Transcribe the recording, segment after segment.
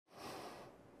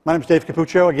My name is Dave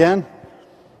Capuccio again.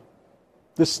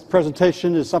 This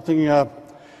presentation is something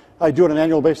I do on an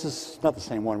annual basis. It's not the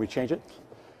same one, we change it.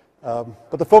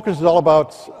 But the focus is all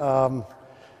about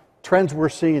trends we're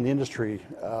seeing in the industry.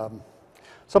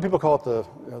 Some people call it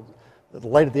the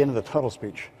light at the end of the tunnel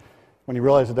speech, when you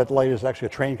realize that that light is actually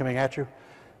a train coming at you.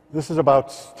 This is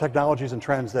about technologies and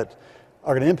trends that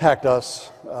are going to impact us,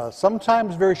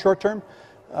 sometimes very short term,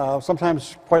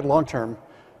 sometimes quite long term.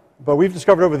 But we've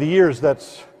discovered over the years that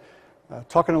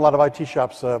talking to a lot of IT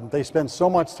shops, they spend so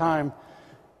much time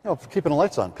keeping the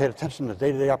lights on, paying attention to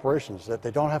day-to-day operations, that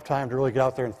they don't have time to really get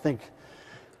out there and think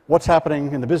what's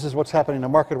happening in the business, what's happening in the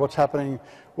market, what's happening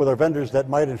with our vendors that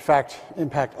might in fact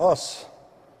impact us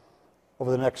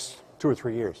over the next 2 or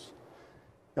 3 years.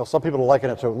 Some people liken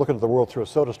it to looking at the world through a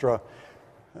soda straw.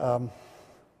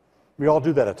 We all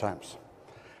do that at times.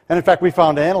 And in fact, we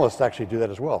found analysts actually do that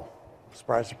as well.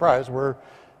 Surprise, surprise, we're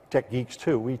tech geeks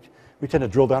too. We tend to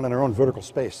drill down in our own vertical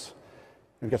space.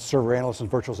 We've got server analysts and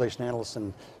virtualization analysts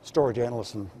and storage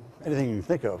analysts and anything you can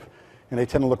think of. And they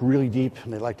tend to look really deep,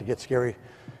 and they like to get scary.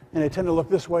 And they tend to look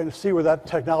this way and see where that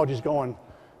technology is going,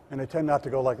 and they tend not to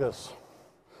go like this.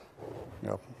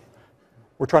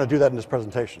 We're trying to do that in this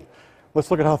presentation.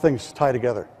 Let's look at how things tie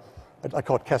together. I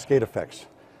call it cascade effects.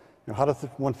 How does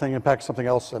one thing impact something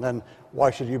else, and then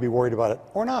why should you be worried about it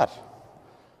or not?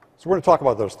 So we're going to talk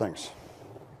about those things.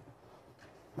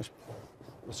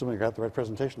 Assuming I got the right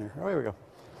presentation here. Oh, here we go.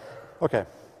 Okay,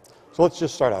 so let's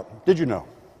just start out. Did you know?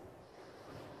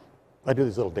 I do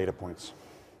these little data points.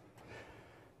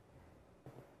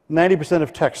 90%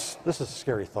 of texts, this is a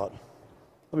scary thought.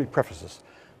 Let me preface this.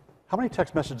 How many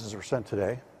text messages were sent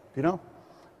today? Do you know?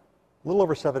 A little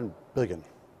over 7 billion.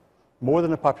 More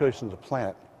than the population of the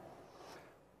planet.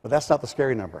 But that's not the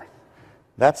scary number.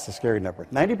 That's the scary number.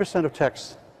 90% of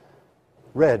texts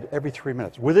read every 3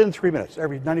 minutes. Within 3 minutes,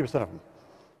 90% of them.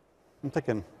 I'm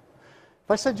thinking, if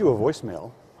I send you a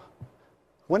voicemail,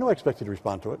 when do I expect you to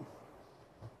respond to it?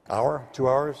 Hour, 2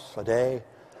 hours, a day?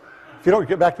 If you don't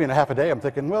get back to me in a half a day, I'm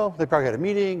thinking, well, they probably had a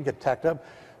meeting, get tacked up,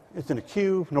 it's in a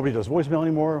queue, nobody does voicemail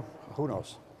anymore, who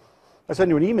knows? I send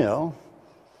you an email,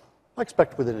 I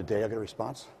expect within a day I'll get a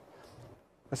response.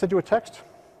 I send you a text,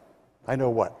 I know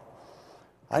what?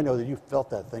 I know that you felt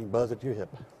that thing buzz at your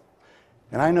hip.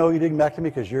 And I know you didn't get back to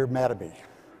me because you're mad at me.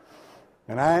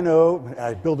 And I know,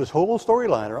 I build this whole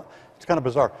storyline around. It's kind of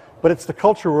bizarre. But it's the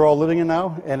culture we're all living in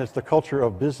now, and it's the culture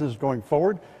of business going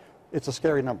forward. It's a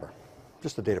scary number.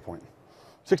 Just a data point.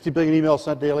 60 billion emails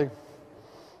sent daily.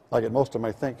 I get most of them,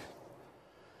 I think.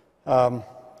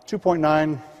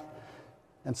 2.9,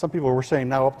 and some people were saying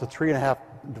now up to 3.5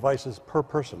 devices per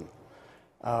person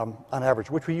on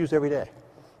average, which we use every day.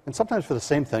 And sometimes for the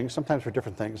same things, sometimes for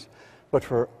different things. But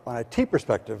from an IT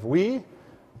perspective, we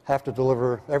have to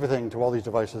deliver everything to all these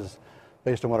devices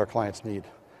based on what our clients need.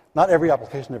 Not every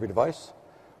application, every device,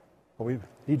 but we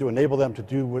need to enable them to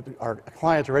do what our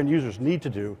clients or end users need to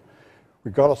do,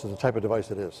 regardless of the type of device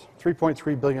it is.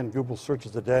 3.3 billion Google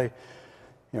searches a day.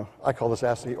 I call this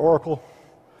Ask the Oracle.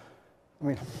 I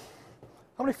mean,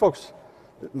 how many folks,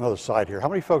 another side here, how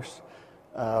many folks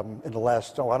in the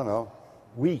last,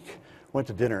 week went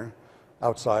to dinner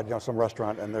outside, some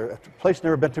restaurant, and they're a place they've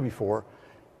never been to before,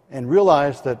 and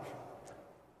realized that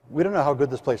we don't know how good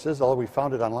this place is, although we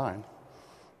found it online.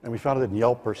 And we found it in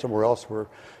Yelp or somewhere else where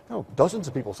dozens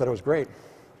of people said it was great.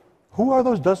 Who are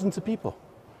those dozens of people?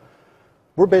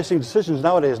 We're basing decisions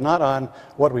nowadays not on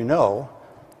what we know,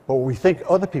 but what we think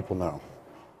other people know,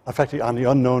 affecting on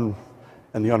the unknown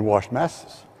and the unwashed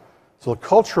masses. So the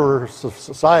culture of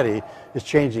society is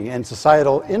changing, and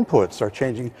societal inputs are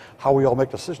changing how we all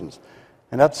make decisions.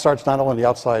 And that starts not only on the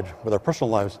outside with our personal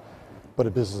lives, but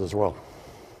in business as well.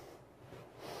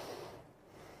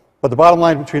 But the bottom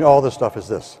line between all this stuff is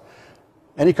this.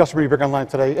 Any customer you bring online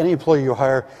today, any employee you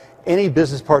hire, any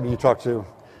business partner you talk to,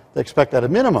 they expect at a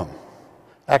minimum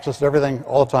access to everything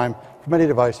all the time from any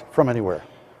device, from anywhere.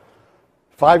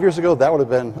 5 years ago, that would have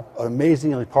been an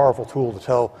amazingly powerful tool to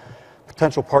tell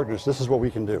potential partners, this is what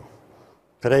we can do.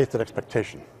 Today, it's an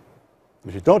expectation.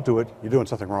 If you don't do it, you're doing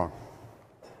something wrong.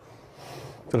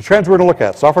 So the trends we're going to look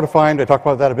at, software-defined, I talked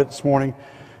about that a bit this morning,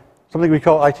 something we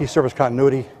call IT service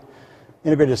continuity,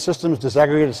 integrated systems,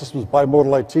 disaggregated systems,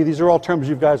 bimodal IT. These are all terms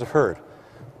you guys have heard.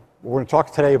 What we're going to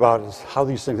talk today about is how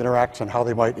these things interact and how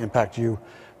they might impact you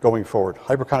going forward.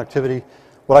 Hyperconnectivity,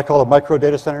 what I call a micro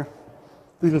data center.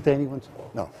 These little ones?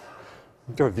 No.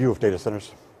 They're a view of data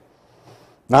centers.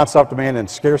 Non-stop demand and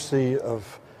scarcity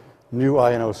of new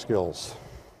I&O skills.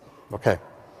 Okay.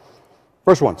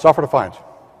 First one, software-defined.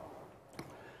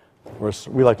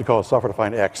 We like to call it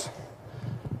software-defined X.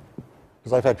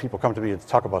 Because I've had people come to me and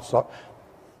talk about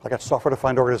I got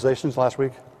software-defined organizations last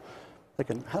week.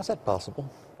 Thinking, how's that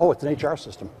possible? Oh, it's an HR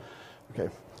system.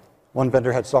 Okay. One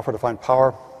vendor had software-defined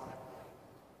power.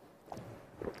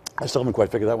 I still haven't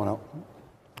quite figured that one out.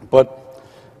 But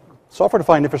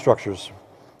software-defined infrastructures,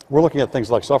 we're looking at things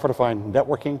like software-defined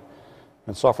networking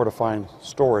and software-defined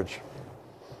storage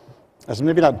as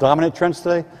maybe not dominant trends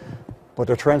today, but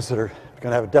they're trends that are going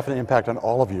to have a definite impact on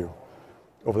all of you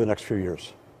over the next few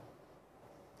years.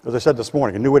 As I said this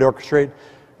morning, a new way to orchestrate,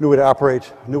 new way to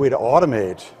operate, new way to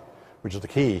automate, which is the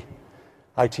key,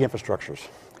 IT infrastructures.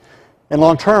 And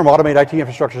long-term, automate IT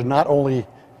infrastructures not only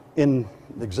in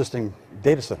the existing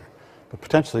data center, but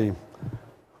potentially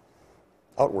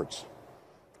outwards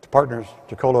to partners,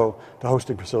 to colo, to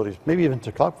hosting facilities, maybe even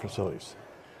to cloud facilities.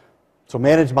 So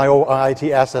manage my IT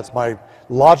assets, my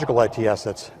logical IT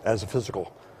assets as a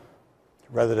physical,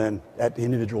 rather than at the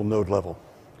individual node level.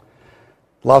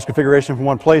 Allows configuration from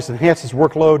one place, enhances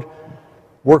workload,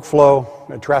 workflow,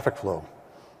 and traffic flow.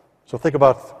 So think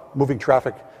about moving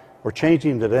traffic or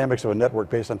changing the dynamics of a network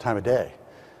based on time of day,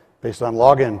 based on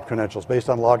login credentials, based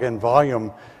on login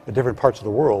volume in different parts of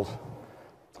the world.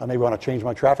 I may want to change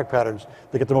my traffic patterns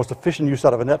to get the most efficient use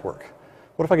out of a network.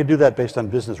 What if I could do that based on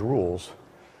business rules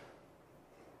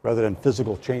rather than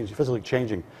physically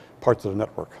changing parts of the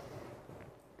network?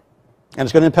 And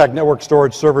it's going to impact network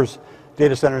storage, servers,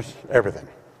 data centers, everything.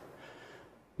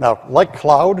 Now, like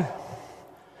cloud,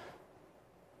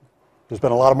 there's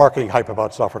been a lot of marketing hype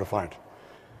about software-defined.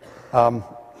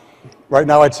 Right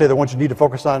now, I'd say the ones you need to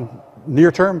focus on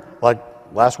near term, like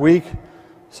last week,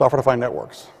 software-defined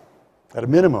networks. At a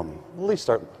minimum, at least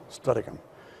start studying them.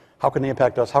 How can they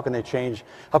impact us? How can they change?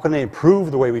 How can they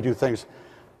improve the way we do things?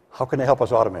 How can they help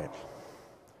us automate?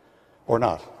 Or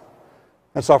not?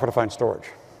 And software-defined storage.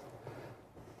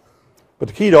 But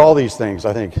the key to all these things,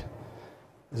 I think,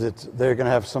 is that they're going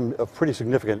to have some pretty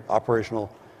significant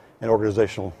operational and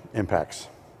organizational impacts.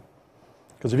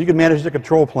 Because if you can manage the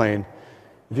control plane,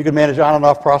 if you can manage on and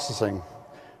off processing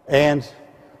and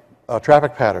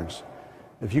traffic patterns,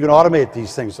 if you can automate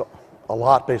these things a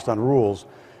lot based on rules,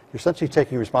 you're essentially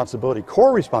taking responsibility,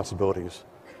 core responsibilities,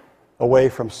 away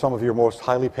from some of your most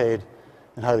highly paid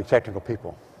and highly technical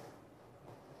people.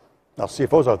 Now,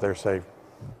 CFOs out there say,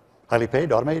 highly paid,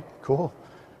 automate, cool,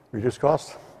 reduce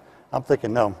costs. I'm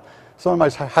thinking, no. Some of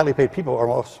my highly paid people are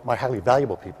most my highly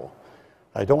valuable people.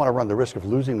 I don't want to run the risk of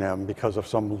losing them because of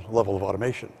some level of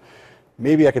automation.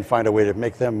 Maybe I can find a way to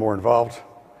make them more involved,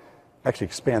 actually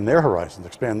expand their horizons,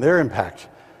 expand their impact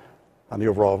on the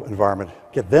overall environment,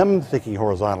 get them thinking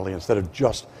horizontally instead of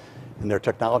just in their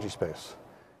technology space.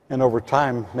 And over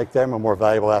time, make them a more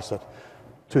valuable asset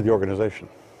to the organization.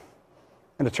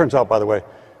 And it turns out, by the way,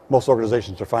 most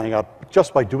organizations are finding out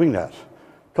just by doing that,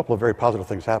 a couple of very positive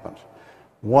things happened.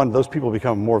 One, those people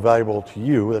become more valuable to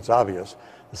you, that's obvious.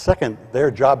 The second, their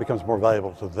job becomes more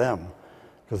valuable to them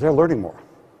because they're learning more.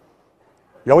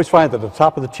 You always find that at the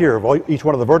top of the tier of each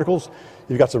one of the verticals,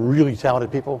 you've got some really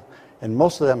talented people, and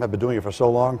most of them have been doing it for so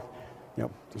long,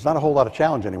 there's not a whole lot of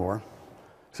challenge anymore,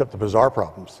 except the bizarre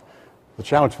problems. The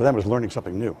challenge for them is learning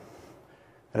something new.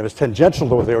 And if it's tangential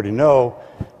to what they already know,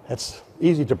 that's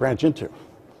easy to branch into.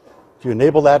 If you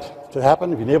enable that to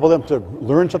happen, if you enable them to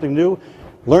learn something new,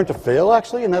 learn to fail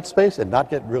actually in that space and not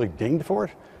get really dinged for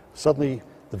it, suddenly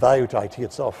the value to IT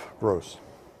itself grows.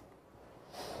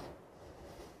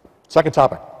 Second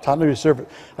topic,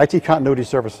 IT continuity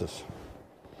services.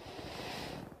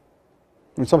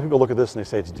 I mean, some people look at this and they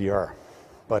say it's DR,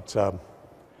 but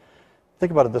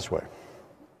think about it this way.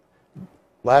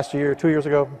 Last year, 2 years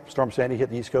ago, Storm Sandy hit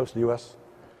the East Coast of the U.S.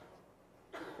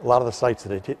 A lot of the sites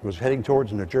that it was heading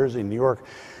towards in New Jersey and New York,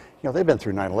 they've been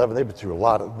through 9/11. They've been through a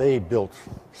lot. They built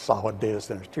solid data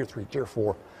centers, tier 3, tier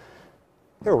 4.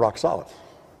 They were rock solid.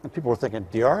 And people were thinking,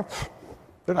 DR,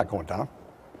 they're not going down.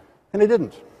 And they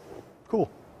didn't. Cool.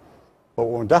 But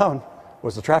what went down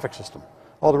was the traffic system.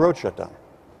 All the roads shut down.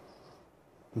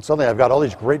 And suddenly I've got all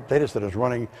these great data centers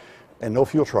running and no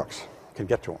fuel trucks can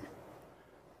get to them.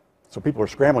 So people are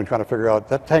scrambling, trying to figure out,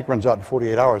 that tank runs out in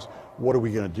 48 hours, what are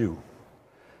we going to do?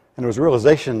 And there was a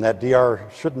realization that DR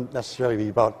shouldn't necessarily be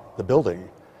about the building.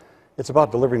 It's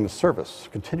about delivering the service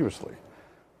continuously.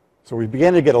 So we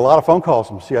began to get a lot of phone calls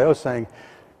from CIOs saying,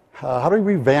 how do we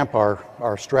revamp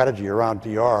our strategy around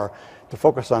DR to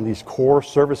focus on these core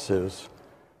services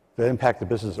that impact the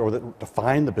business or that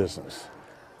define the business?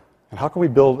 And how can we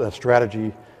build a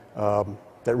strategy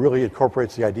that really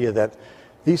incorporates the idea that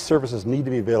these services need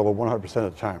to be available 100%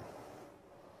 of the time?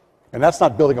 And that's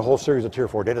not building a whole series of tier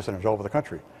 4 data centers all over the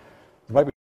country. It might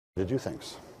be to do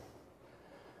things.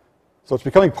 So it's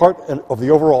becoming part of the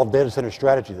overall data center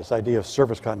strategy, this idea of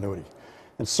service continuity.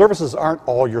 And services aren't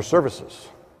all your services.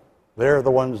 They're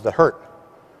the ones that hurt.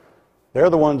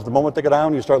 They're the ones, the moment they go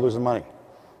down, you start losing money.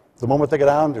 The moment they go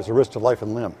down, there's a risk to life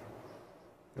and limb.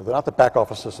 They're not the back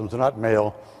office systems, they're not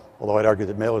mail, although I'd argue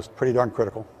that mail is pretty darn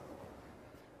critical.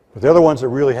 But they're the ones that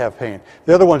really have pain.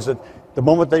 They're the ones that, the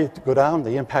moment they go down,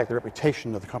 they impact the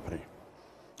reputation of the company,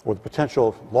 or the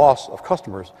potential loss of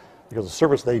customers because the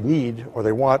service they need or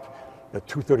they want at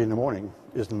 2:30 in the morning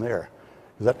isn't there.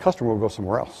 Because that customer will go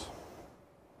somewhere else.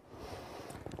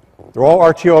 They're all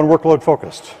RTO and workload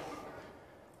focused.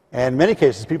 And in many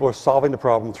cases, people are solving the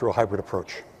problem through a hybrid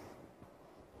approach.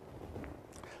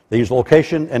 They use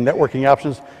location and networking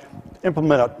options to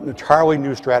implement an entirely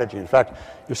new strategy. In fact,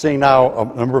 you're seeing now a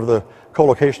number of the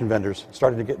co-location vendors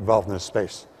starting to get involved in this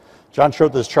space. John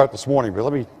showed this chart this morning, but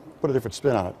let me put a different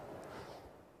spin on it.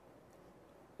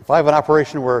 If I have an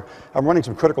operation where I'm running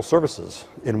some critical services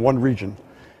in one region,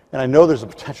 and I know there's a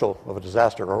potential of a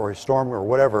disaster or a storm or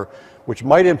whatever, which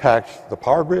might impact the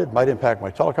power grid, might impact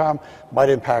my telecom, might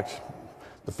impact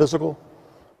the physical,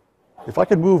 if I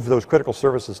could move those critical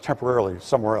services temporarily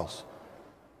somewhere else,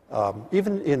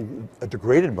 even in a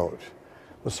degraded mode,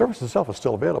 the service itself is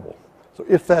still available. So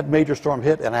if that major storm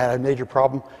hit and I had a major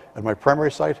problem at my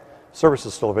primary site, service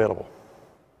is still available.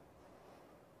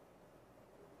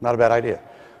 Not a bad idea.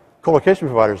 Co-location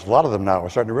providers, a lot of them now are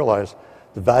starting to realize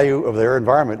the value of their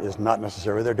environment is not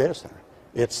necessarily their data center.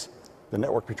 It's the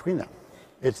network between them.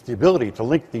 It's the ability to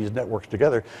link these networks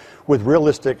together with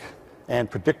realistic and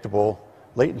predictable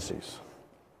latencies.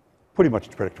 Pretty much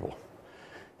predictable.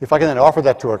 If I can then offer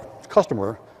that to a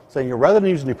customer, saying, rather than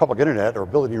using the public internet or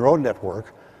building your own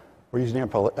network or using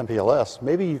MPLS,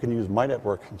 maybe you can use my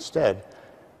network instead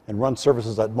and run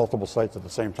services at multiple sites at the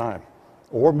same time.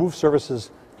 Or move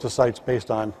services to sites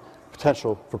based on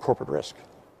potential for corporate risk.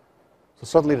 So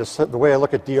suddenly the way I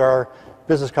look at DR,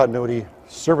 business continuity,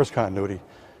 service continuity,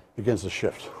 begins to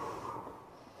shift.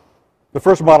 The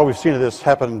first model we've seen of this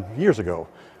happen years ago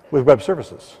with web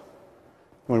services.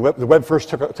 When the web first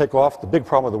took off, the big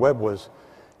problem with the web was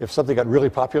if something got really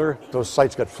popular, those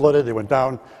sites got flooded, they went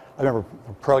down. I remember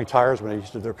Pirelli tires, when they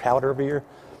used to do their calendar every year,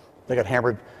 they got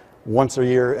hammered once a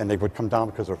year and they would come down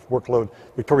because of workload.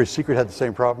 Victoria's Secret had the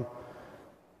same problem.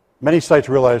 Many sites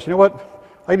realized, you know what,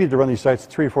 I need to run these sites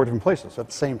 3 or 4 different places at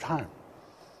the same time.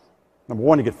 Number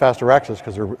one, you get faster access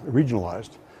because they're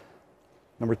regionalized.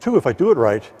 Number two, if I do it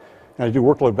right, and I do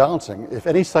workload balancing, if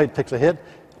any site takes a hit,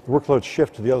 the workloads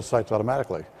shift to the other sites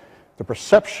automatically. The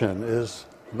perception is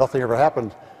nothing ever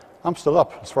happened. I'm still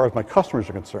up as far as my customers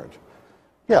are concerned.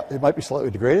 Yeah, it might be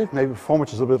slightly degraded, maybe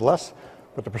performance is a little bit less,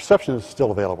 but the perception is still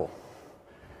available.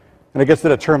 And it gets to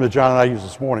that term that John and I used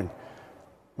this morning.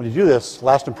 When you do this,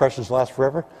 last impressions last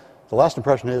forever. The last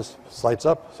impression is site's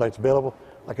up, site's available,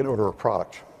 I can order a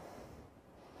product.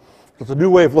 It's a new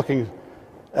way of looking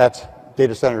at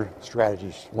data center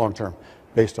strategies long term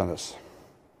based on this.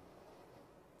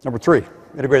 Number 3,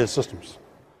 integrated systems.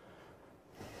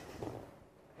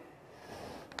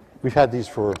 We've had these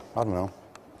for, I don't know,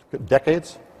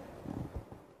 decades.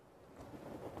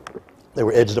 They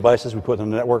were edge devices we put on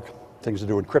the network, things to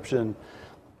do encryption,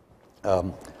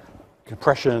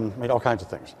 compression, made all kinds of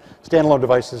things. Standalone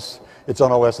devices, its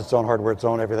own OS, its own hardware, its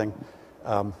own everything.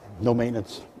 No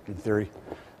maintenance, in theory.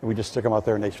 And we just stick them out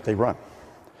there and they run.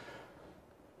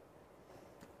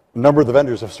 A number of the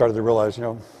vendors have started to realize,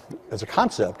 as a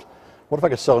concept, what if I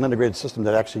could sell an integrated system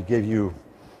that actually gave you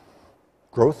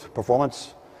growth,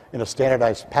 performance, in a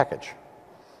standardized package?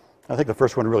 I think the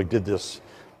first one who really did this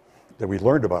that we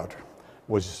learned about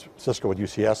was Cisco with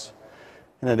UCS,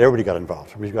 and then everybody got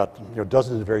involved. We've got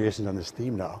dozens of variations on this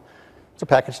theme now. It's a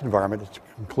packaged environment. It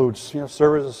includes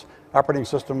servers, operating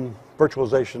system,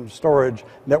 virtualization, storage,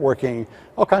 networking,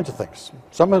 all kinds of things.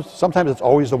 Sometimes it's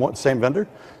always the same vendor.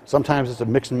 Sometimes it's a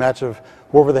mix and match of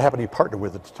whoever they happen to be partnered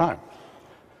with at the time.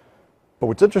 But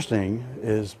what's interesting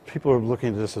is people are looking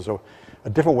at this as a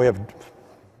different way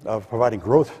of providing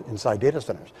growth inside data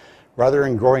centers. Rather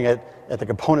than growing it at the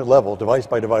component level, device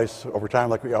by device, over time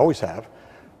like we always have,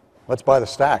 let's buy the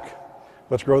stack.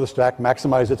 Let's grow the stack,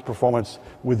 maximize its performance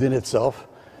within itself,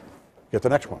 get the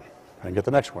next one, and get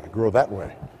the next one, and grow that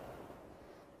way.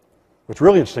 What's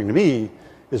really interesting to me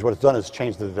is what it's done is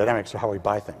change the dynamics of how we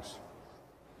buy things.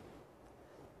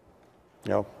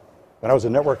 When I was a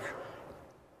network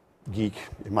geek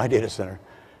in my data center,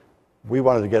 we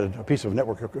wanted to get a piece of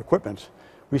network equipment.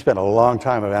 We spent a long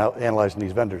time analyzing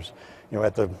these vendors,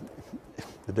 at the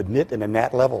NIT and the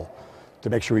NAT level to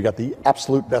make sure we got the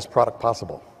absolute best product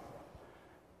possible.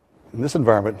 In this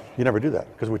environment, you never do that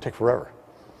because it would take forever.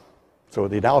 So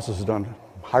the analysis is done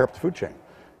higher up the food chain.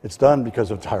 It's done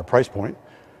because of its higher price point.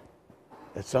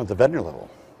 It's done at the vendor level.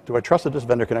 do I trust that this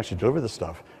vendor can actually deliver this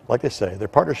stuff? Like they say, their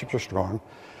partnerships are strong,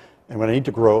 and when I need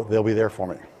to grow, they'll be there for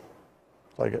me.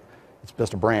 It's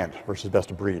best of brand versus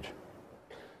best of breed.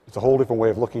 It's a whole different way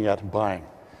of looking at and buying.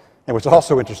 And what's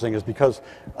also interesting is because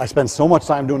I spend so much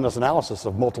time doing this analysis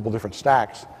of multiple different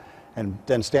stacks and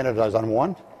then standardize on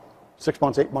one, 6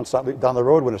 months, 8 months down the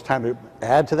road when it's time to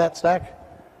add to that stack,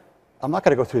 I'm not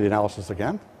going to go through the analysis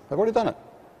again. I've already done it.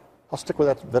 I'll stick with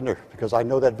that vendor because I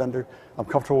know that vendor. I'm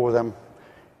comfortable with them.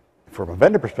 From a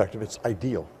vendor perspective, it's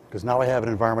ideal because now I have an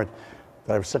environment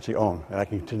that I essentially own and I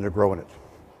can continue to grow in it.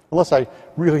 Unless I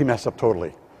really mess up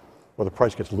totally or the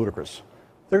price gets ludicrous.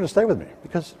 They're going to stay with me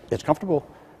because it's comfortable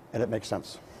and it makes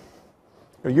sense.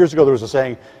 Years ago, there was a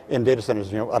saying in data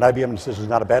centers, an IBM decision is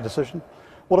not a bad decision.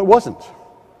 Well, it wasn't.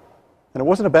 And it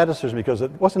wasn't a bad decision because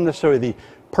it wasn't necessarily the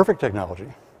perfect technology,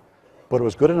 but it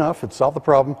was good enough, it solved the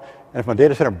problem, and from a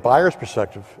data center buyer's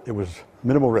perspective, it was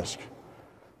minimal risk.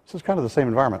 So it's kind of the same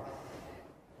environment.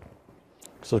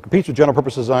 So it competes with general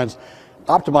purpose designs,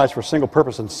 optimized for single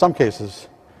purpose in some cases,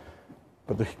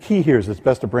 but the key here is it's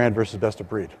best of brand versus best of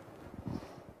breed.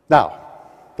 Now,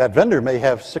 that vendor may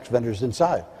have 6 vendors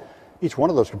inside. Each one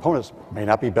of those components may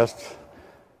not be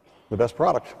the best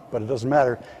product, but it doesn't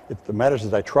matter. It matters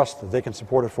that I trust that they can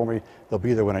support it for me. They'll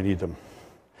be there when I need them.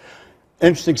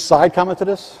 Interesting side comment to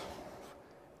this.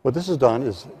 What this has done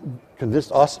is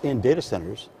convinced us in data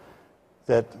centers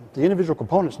that the individual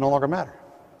components no longer matter.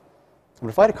 And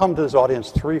if I had come to this audience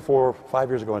 3, 4, 5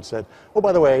 years ago and said, oh,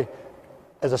 by the way,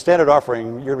 as a standard offering,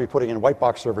 you're going to be putting in white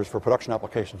box servers for production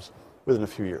applications within a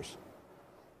few years,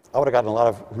 I would have gotten a lot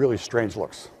of really strange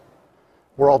looks.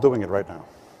 We're all doing it right now.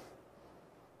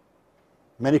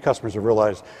 Many customers have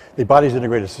realized they buy these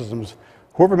integrated systems.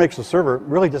 Whoever makes the server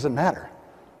really doesn't matter.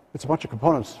 It's a bunch of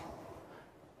components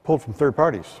pulled from third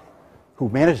parties. Who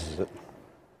manages it,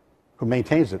 who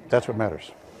maintains it, that's what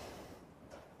matters.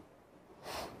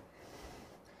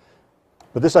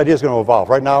 But this idea is going to evolve.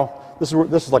 Right now, this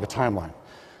is like a timeline.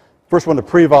 First one, the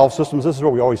pre-evolved systems, this is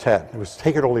what we always had. It was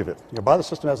take it or leave it. You buy the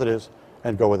system as it is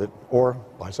and go with it, or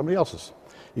buy somebody else's.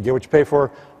 You get what you pay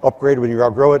for, upgrade when you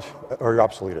outgrow it, or you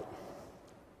obsolete it.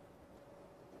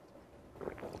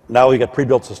 Now we get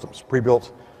pre-built systems,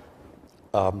 pre-built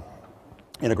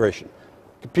integration.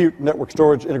 Compute, network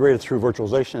storage integrated through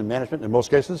virtualization and management in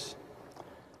most cases.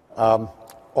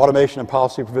 Automation and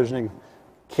policy provisioning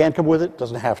can come with it,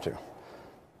 doesn't have to.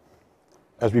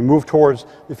 As we move towards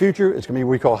the future, it's going to be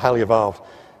what we call highly evolved,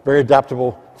 very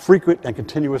adaptable, frequent and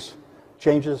continuous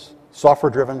changes,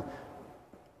 software-driven,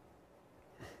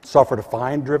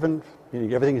 software-defined driven,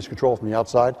 meaning everything is controlled from the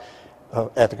outside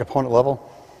at the component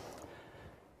level.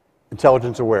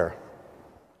 Intelligence aware.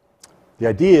 The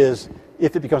idea is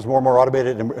if it becomes more and more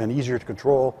automated and easier to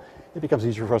control, it becomes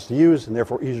easier for us to use and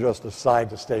therefore easier for us to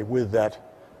decide to stay with that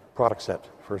product set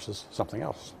versus something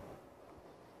else.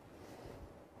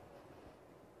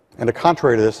 And the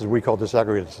contrary to this is what we call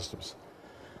disaggregated systems.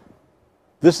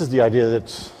 This is the idea that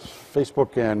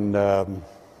Facebook and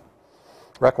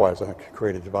RackWise, I think,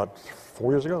 created about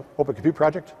 4 years ago, Open Compute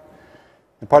Project.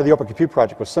 And part of the Open Compute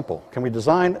Project was simple. Can we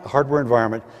design a hardware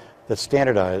environment that's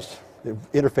standardized, it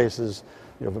interfaces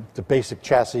the basic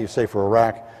chassis, say, for a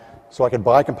rack, so I can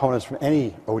buy components from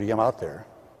any ODM out there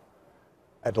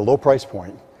at a low price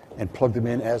point and plug them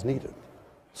in as needed.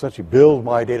 Essentially build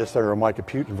my data center or my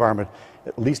compute environment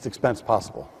at least expense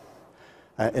possible.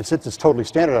 And since it's totally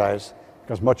standardized, it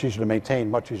becomes much easier to maintain,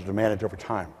 much easier to manage over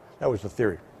time. That was the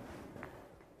theory.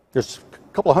 There's a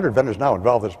couple of hundred vendors now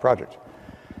involved in this project.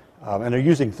 And they're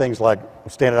using things like a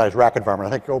standardized rack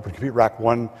environment. I think Open Compute Rack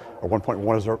 1 or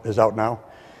 1.1 is out now.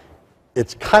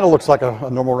 It kind of looks like a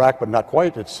normal rack, but not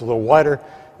quite. It's a little wider.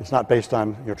 It's not based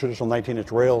on traditional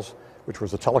 19-inch rails, which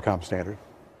was a telecom standard.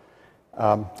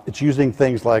 It's using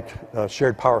things like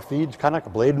shared power feeds, kind of like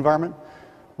a blade environment,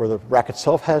 where the rack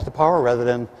itself has the power rather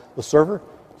than the server.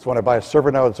 So when I buy a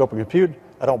server now that's Open Compute,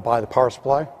 I don't buy the power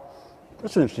supply.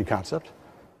 That's an interesting concept.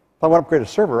 If I want to upgrade a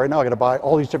server, right now I've got to buy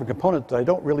all these different components that I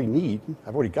don't really need.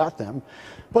 I've already got them,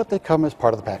 but they come as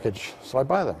part of the package, so I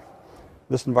buy them.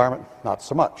 This environment, not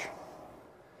so much.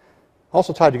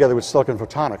 Also tied together with silicon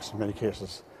photonics in many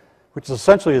cases, which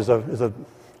essentially is a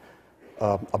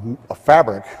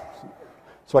fabric,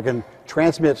 so I can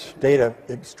transmit data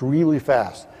extremely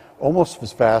fast, almost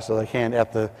as fast as I can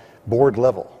at the board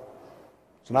level.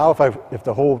 So now if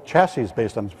the whole chassis is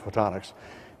based on photonics,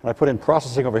 and I put in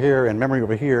processing over here and memory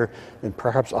over here, and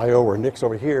perhaps I/O or NICs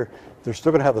over here, they're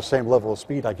still going to have the same level of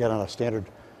speed I get on a standard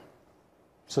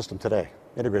system today,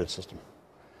 integrated system.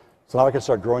 So now I can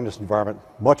start growing this environment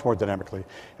much more dynamically,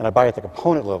 and I buy at the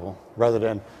component level rather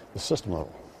than the system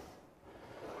level.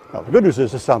 Now, the good news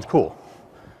is this sounds cool.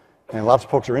 And lots of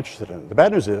folks are interested in it. The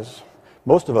bad news is,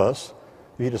 most of us,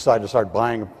 if you decide to start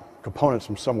buying components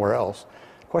from somewhere else,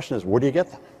 the question is, where do you get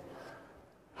them?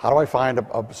 How do I find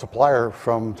a supplier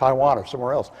from Taiwan or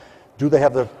somewhere else? Do they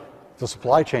have the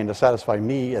supply chain to satisfy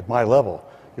me at my level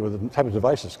with the type of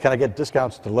devices? Can I get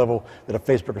discounts to the level that a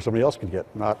Facebook or somebody else can get?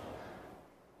 Not,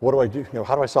 what do I do?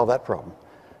 How do I solve that problem?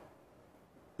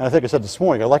 And I think I said this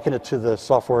morning, I liken it to the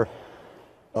software,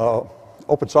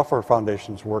 Open Software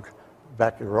Foundation's work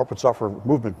or open software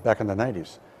movement back in the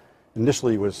 90s.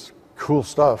 Initially, it was cool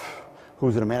stuff.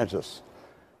 Who's going to manage this?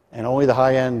 And only the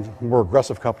high-end, more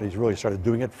aggressive companies really started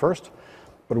doing it first.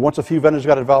 But once a few vendors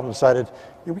got involved and decided,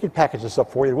 we can package this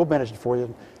up for you, we'll manage it for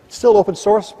you. It's still open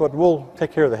source, but we'll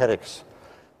take care of the headaches.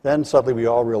 Then suddenly we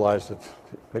all realized that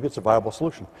maybe it's a viable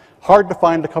solution. Hard to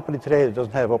find a company today that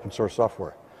doesn't have open source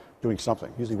software doing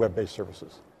something, usually web-based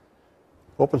services.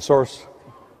 Open source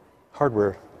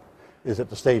hardware is at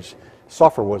the stage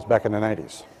software was back in the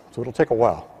 90s. So it'll take a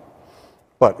while,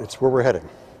 but it's where we're heading.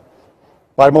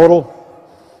 Bimodal,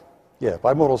 yeah,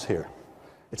 bimodal's here.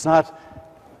 It's not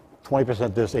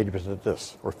 20% this, 80%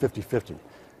 this, or 50-50.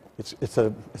 It's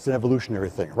an evolutionary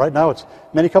thing. Right now,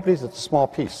 many companies, it's a small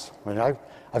piece. I mean,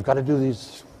 I've got to do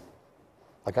these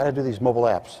mobile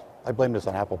apps. I blame this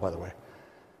on Apple, by the way.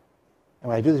 And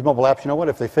when I do these mobile apps, you know what?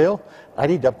 If they fail, I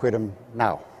need to upgrade them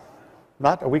now.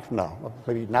 Not a week from now,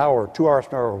 maybe now or 2 hours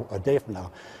from now or a day from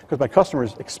now, because my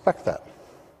customers expect that.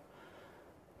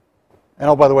 And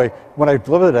oh, by the way, when I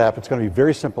deliver that app, it's going to be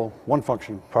very simple, one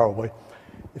function probably.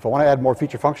 If I want to add more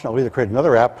feature function, I'll either create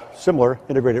another app, similar,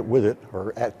 integrate it with it,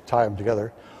 or tie them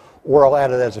together, or I'll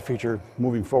add it as a feature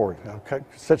moving forward. I'll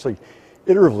essentially,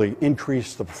 iteratively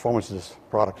increase the performance of this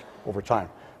product over time.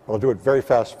 But I'll do it very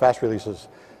fast releases,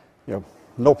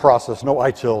 no process, no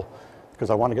ITIL, because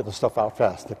I want to get the stuff out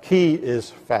fast. The key is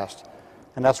fast,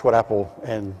 and that's what Apple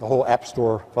and the whole App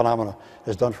Store phenomena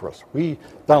has done for us. We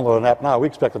download an app now, we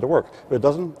expect it to work. If it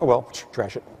doesn't, oh well,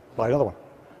 trash it, buy another one,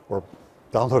 or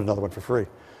download another one for free.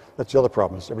 That's the other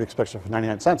problem, is everybody expects it for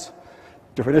 99 cents.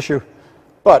 Different issue.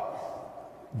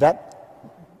 But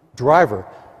that driver,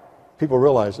 people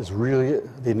realize, is really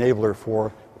the enabler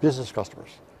for business customers.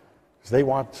 Because they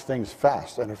want things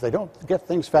fast, and if they don't get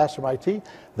things fast from IT,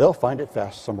 they'll find it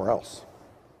fast somewhere else.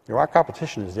 Our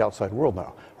competition is the outside world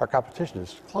now. Our competition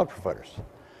is cloud providers.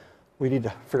 We need to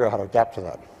figure out how to adapt to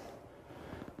that.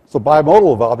 So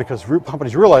bimodal evolved because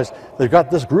companies realize they've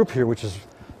got this group here, which is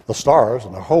the stars,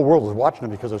 and the whole world is watching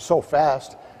them because they're so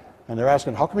fast, and they're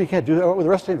asking, how come you can't do that with the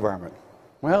rest of the environment?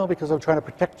 Well, because I'm trying to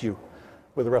protect you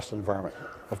with the rest of the environment.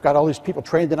 I've got all these people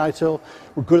trained in ITIL.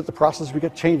 We're good at the process. We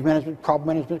get change management, problem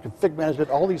management, config management,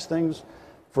 all these things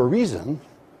for a reason,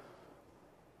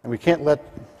 and we can't let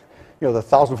the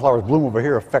 1,000 flowers bloom over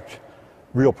here affect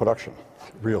real production,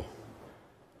 real.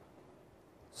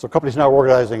 So companies now are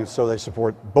organizing so they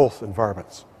support both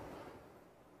environments.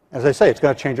 As I say, it's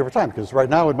going to change over time, because right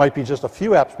now it might be just a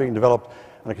few apps being developed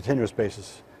on a continuous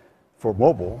basis for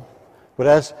mobile, but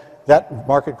as that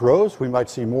market grows, we might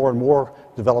see more and more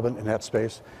development in that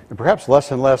space, and perhaps less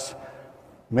and less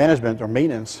management or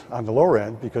maintenance on the lower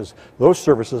end, because those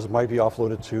services might be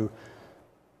offloaded to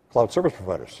cloud service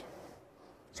providers.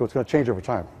 So it's going to change over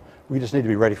time. We just need to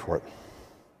be ready for it.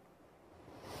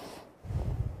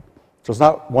 So it's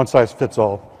not one size fits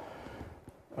all.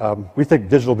 We think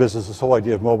digital business, this whole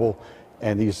idea of mobile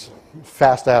and these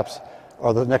fast apps,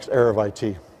 are the next era of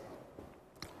IT.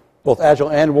 Both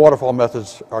agile and waterfall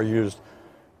methods are used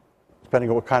depending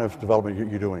on what kind of development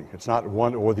you're doing. It's not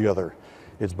one or the other,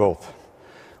 it's both.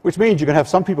 Which means you can have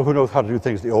some people who know how to do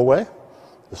things the old way,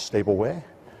 the stable way,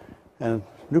 and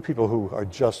new people who are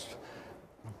just,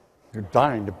 you're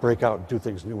dying to break out and do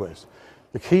things new ways.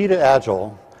 The key to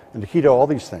agile and the key to all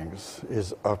these things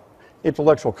is an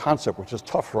intellectual concept which is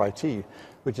tough for IT,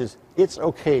 which is it's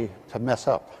okay to mess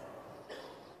up.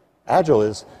 Agile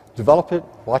is develop it,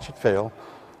 watch it fail,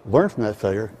 learn from that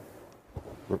failure,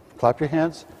 clap your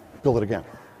hands, build it again.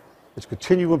 It's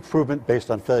continual improvement based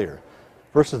on failure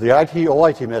versus the all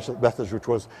IT methods, which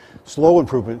was slow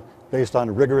improvement based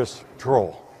on rigorous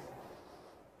control.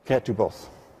 Can't do both.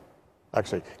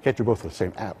 Actually, can't do both with the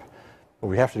same app, but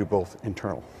we have to do both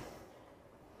internal.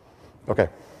 Okay.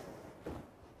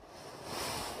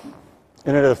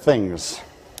 Internet of Things.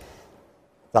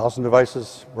 1,000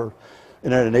 devices were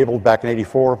internet enabled back in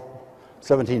 '84,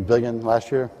 17 billion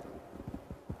last year,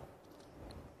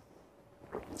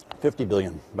 50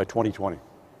 billion by 2020.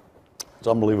 It's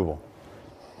unbelievable.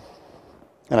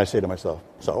 And I say to myself,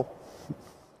 so?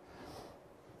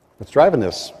 What's driving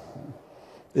this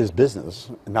is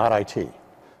business, not IT,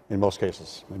 in most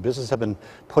cases. I mean, businesses have been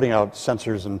putting out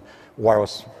sensors and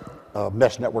wireless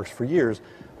mesh networks for years,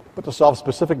 but to solve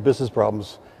specific business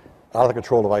problems out of the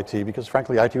control of IT, because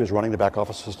frankly, IT was running the back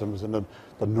office systems and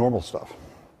the normal stuff.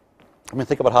 I mean,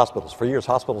 think about hospitals. For years,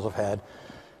 hospitals have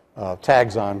had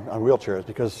tags on wheelchairs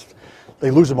because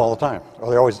they lose them all the time, or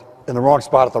they're always in the wrong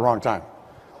spot at the wrong time.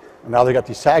 And now they got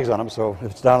these tags on them, so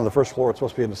if it's down on the first floor, it's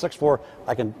supposed to be in the sixth floor,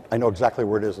 I know exactly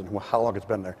where it is and how long it's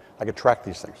been there. I can track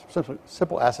these things.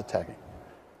 Simple asset tagging.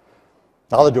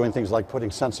 Now they're doing things like putting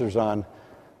sensors on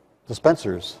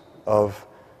dispensers of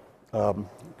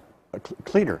a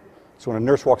cleaner. So when a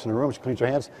nurse walks in the room, she cleans her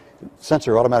hands, the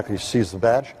sensor automatically sees the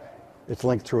badge. It's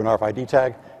linked through an RFID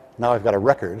tag. Now I've got a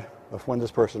record of when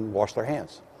this person washed their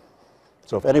hands.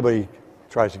 So if anybody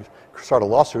tries to start a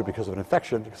lawsuit because of an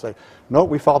infection, you can say, no,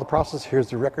 we followed the process, here's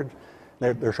the record.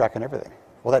 They're tracking everything.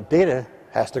 Well, that data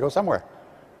has to go somewhere.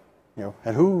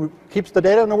 And who keeps the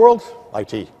data in the world?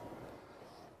 IT.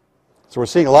 So we're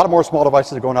seeing a lot more small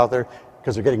devices going out there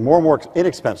because they're getting more and more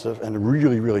inexpensive and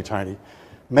really, really tiny.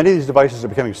 Many of these devices are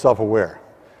becoming self-aware,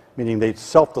 meaning they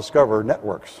self-discover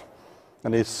networks,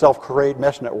 and they self-create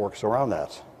mesh networks around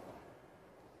that.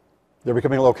 They're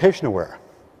becoming location aware.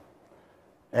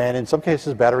 And in some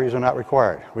cases, batteries are not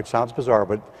required, which sounds bizarre,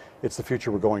 but it's the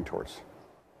future we're going towards.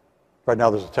 Right now,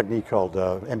 there's a technique called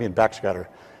ambient backscatter,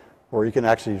 where you can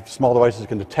actually, small devices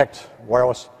can detect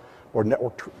wireless or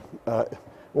network,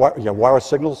 wireless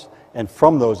signals, and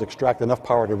from those extract enough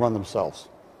power to run themselves.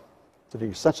 So you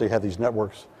essentially have these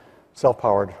networks,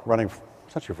 self-powered, running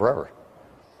essentially forever.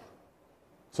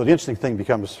 So the interesting thing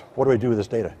becomes, what do I do with this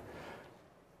data?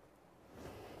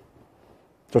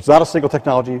 So it's not a single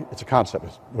technology, it's a concept.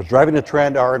 What's driving the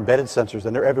trend are embedded sensors,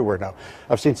 and they're everywhere now.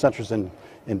 I've seen sensors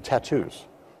in tattoos,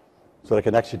 so they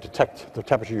can actually detect the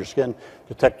temperature of your skin,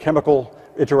 detect chemical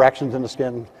interactions in the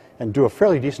skin, and do a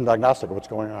fairly decent diagnostic of what's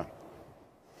going on.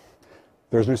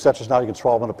 There's new sensors now you can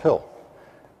swallow in a pill.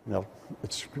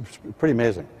 It's pretty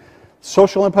amazing.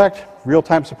 Social impact,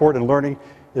 real-time support and learning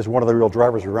is one of the real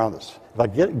drivers around this. If I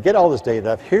get all this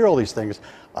data, I hear all these things,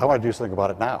 I want to do something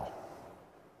about it now.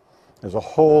 There's a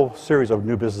whole series of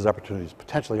new business opportunities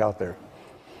potentially out there.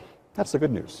 That's the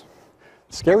good news.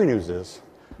 The scary news is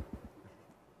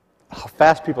how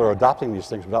fast people are adopting these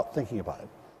things without thinking about it.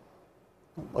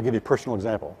 I'll give you a personal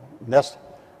example. Nest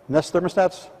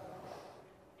thermostats,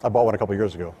 I bought one a couple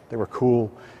years ago. They were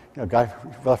cool. A guy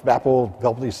left Apple,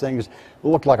 developed these things. It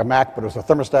looked like a Mac, but it was a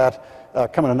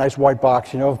thermostat. Come in a nice white box,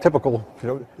 typical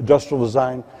industrial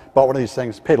design. Bought one of these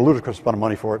things, paid a ludicrous amount of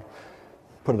money for it,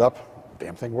 put it up.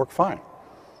 Damn thing worked fine.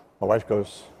 My wife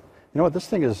goes, this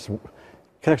thing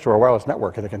connects to our wireless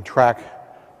network, and it can track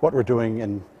what we're doing,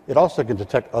 and it also can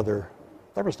detect other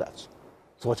thermostats.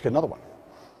 So let's get another one.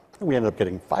 And we ended up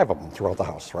getting 5 of them throughout the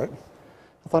house, right?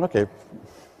 I thought, okay,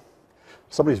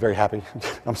 somebody's very happy.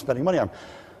 I'm spending money on them.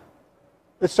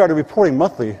 It started reporting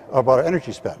monthly about our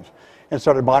energy spend and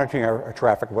started monitoring our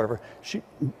traffic, whatever.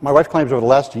 My wife claims over the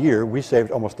last year, we saved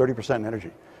almost 30% in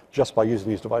energy just by using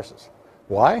these devices.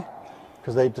 Why?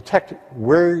 Because they detect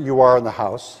where you are in the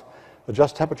house,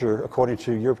 adjust temperature according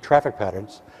to your traffic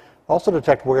patterns, also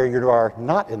detect where you are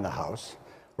not in the house,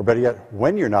 or better yet,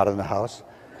 when you're not in the house,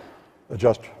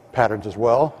 adjust patterns as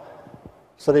well,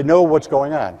 so they know what's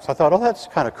going on. So I thought, oh, that's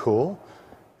kind of cool.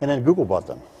 And then Google bought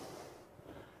them.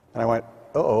 And I went,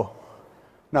 uh-oh.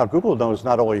 Now, Google knows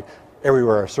not only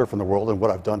everywhere I surf in the world and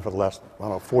what I've done for the last,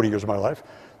 40 years of my life,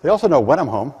 they also know when I'm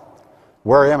home,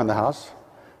 where I am in the house,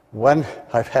 when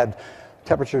I've had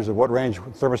temperatures of what range,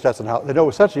 thermostats in the house. They know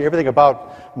essentially everything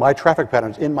about my traffic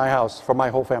patterns in my house for my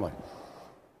whole family.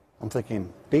 I'm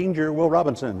thinking, danger, Will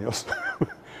Robinson.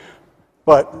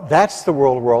 But that's the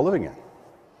world we're all living in.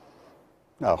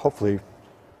 Now, hopefully,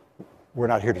 we're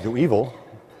not here to do evil,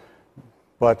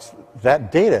 but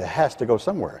that data has to go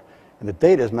somewhere. And the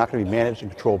data is not going to be managed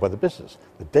and controlled by the business.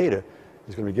 The data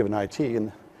is going to be given IT,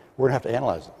 and we're going to have to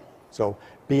analyze it. So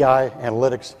BI,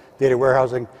 analytics, data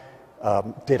warehousing,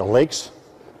 data lakes,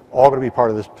 all going to be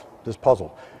part of this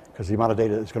puzzle, because the amount of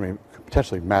data is going to be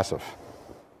potentially massive.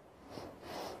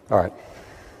 All right.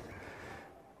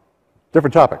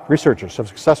 Different topic. Researchers have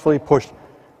successfully pushed,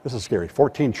 this is scary,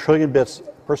 14 trillion bits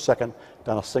per second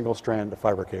down a single strand of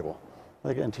fiber cable.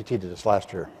 I think NTT did this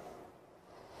last year.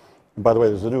 And by the way,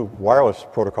 there's a new wireless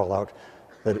protocol out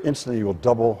that instantly will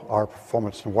double our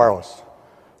performance in wireless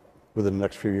within the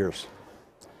next few years.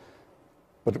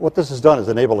 But what this has done is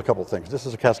enabled a couple of things. This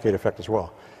is a cascade effect as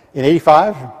well. In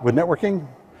 '85, with networking,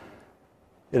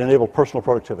 it enabled personal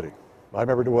productivity. I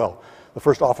remember it well. The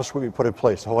first office suite we put in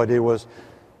place, the whole idea was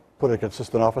put in a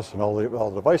consistent office and all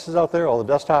the devices out there, all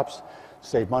the desktops,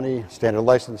 save money, standard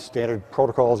license, standard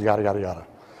protocols, yada, yada, yada.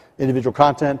 Individual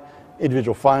content,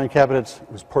 individual filing cabinets,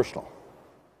 it was personal.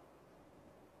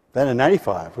 Then in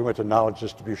 95, we went to knowledge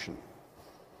distribution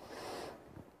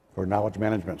or knowledge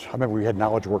management. I remember we had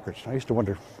knowledge workers. I used to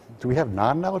wonder, do we have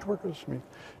non-knowledge workers? I mean,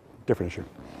 different issue.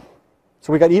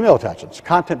 So we got email attachments,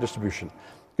 content distribution,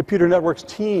 computer networks,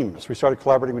 Teams. We started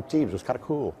collaborating with Teams. It was kind of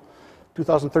cool.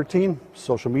 2013,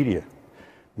 social media,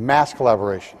 mass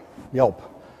collaboration, Yelp,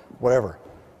 whatever.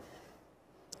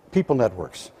 People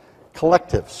networks,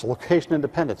 collectives, location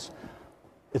independence.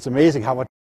 It's amazing how much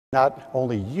we not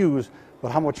only use,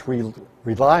 but how much we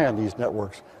rely on these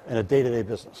networks in a day-to-day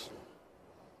business.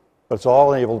 But it's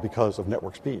all enabled because of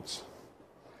network speeds.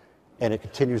 And it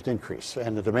continues to increase.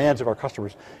 And the demands of our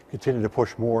customers continue to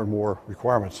push more and more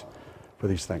requirements for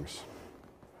these things.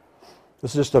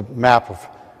 This is just a map of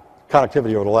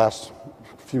connectivity over the last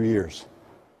few years.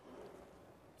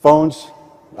 Phones,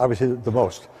 obviously the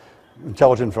most.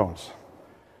 Intelligent phones.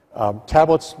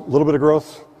 Tablets, a little bit of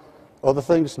growth. Other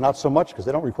things, not so much, because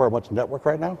they don't require much network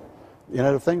right now. The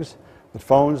Internet of Things. But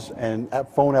phones and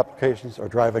phone applications are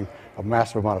driving a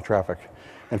massive amount of traffic.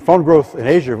 And phone growth in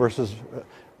Asia versus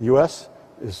the US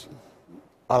is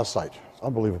out of sight. It's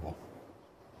unbelievable.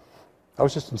 I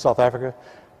was just in South Africa,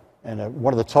 and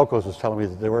one of the telcos was telling me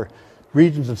that there were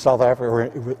regions in South Africa,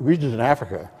 or regions in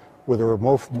Africa, where there were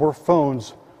more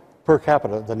phones per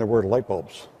capita than there were light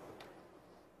bulbs.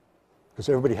 Because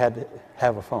everybody had to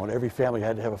have a phone. Every family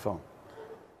had to have a phone.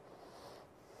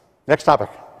 Next topic.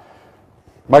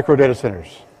 Micro data centers.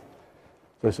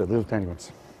 So I said, little tiny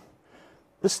ones.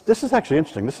 This is actually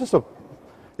interesting.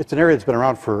 It's an area that's been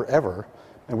around forever,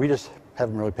 and we just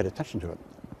haven't really paid attention to it.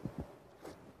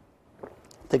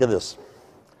 Think of this.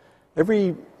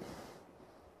 Every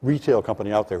retail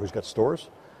company out there who's got stores,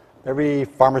 every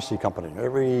pharmacy company,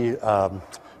 every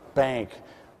bank,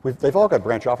 they've all got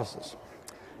branch offices.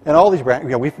 And all these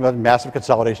we've done massive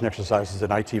consolidation exercises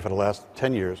in IT for the last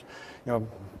 10 years.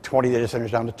 20 data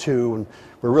centers down to 2, and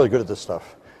we're really good at this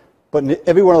stuff. But in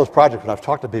every one of those projects, when I've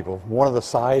talked to people, one of the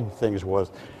side things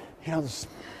was, there's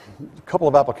a couple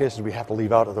of applications we have to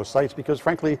leave out of those sites because,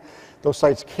 frankly, those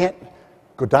sites can't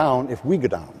go down if we go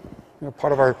down.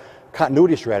 Part of our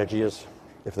continuity strategy is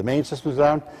if the main system's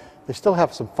down, they still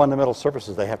have some fundamental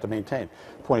services they have to maintain.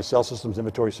 Point-of-sale systems,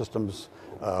 inventory systems,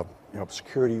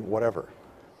 security, whatever.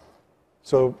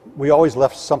 So we always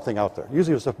left something out there.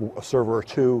 Usually it was a server or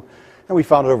two, and we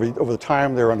found it over the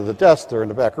time. They're under the desk, they're in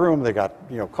the back room, they got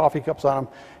coffee cups on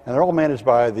them, and they're all managed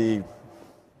by the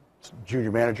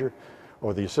junior manager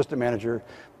or the assistant manager,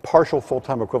 partial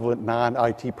full-time equivalent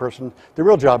non-IT person. Their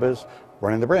real job is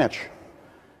running the branch,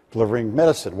 delivering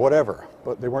medicine, whatever,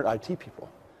 but they weren't IT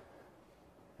people.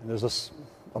 And there's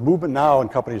a movement now in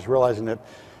companies realizing that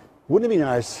wouldn't it be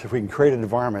nice if we can create an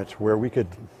environment where we could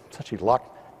essentially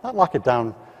not lock it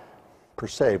down per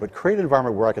se, but create an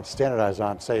environment where I could standardize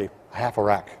on, say, half a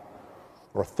rack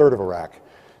or a third of a rack.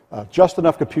 Just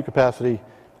enough compute capacity,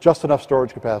 just enough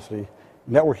storage capacity,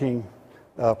 networking,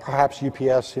 perhaps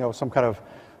UPS, some kind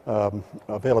of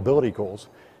availability goals.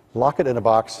 Lock it in a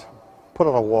box, put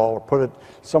it on a wall, or put it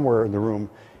somewhere in the room,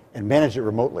 and manage it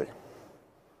remotely.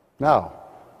 Now,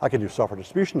 I could do software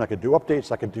distribution, I could do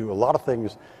updates, I could do a lot of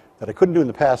things that I couldn't do in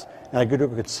the past, and I could do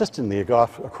it consistently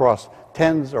across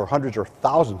tens or hundreds or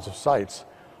thousands of sites,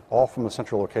 all from a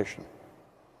central location.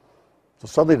 So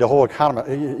suddenly the whole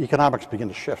economics begin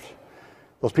to shift.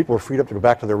 Those people were freed up to go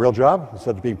back to their real job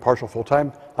instead of being partial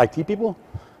full-time IT people.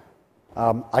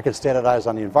 I can standardize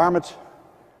on the environment,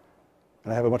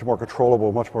 and I have a much more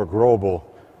controllable, much more growable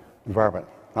environment.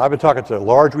 Now, I've been talking to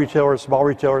large retailers, small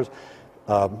retailers,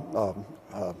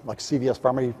 like CVS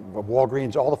Pharmacy,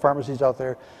 Walgreens, all the pharmacies out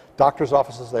there, doctors'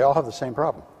 offices, they all have the same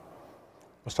problem.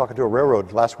 I was talking to a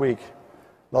railroad last week,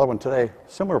 another one today,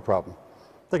 similar problem.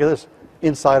 Think of this,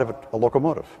 inside of a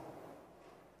locomotive.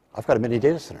 I've got a mini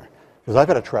data center because I've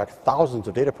got to track thousands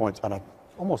of data points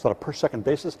almost on a per second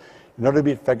basis in order to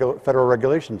meet federal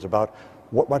regulations about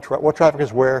what traffic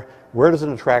is where does it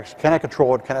attract, can I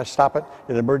control it, can I stop it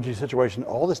in an emergency situation.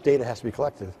 All this data has to be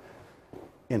collected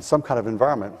in some kind of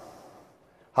environment.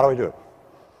 How do I do it?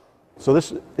 So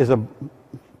this is a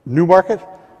new market,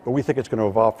 but we think it's going to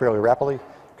evolve fairly rapidly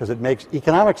because it makes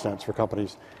economic sense for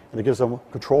companies and it gives them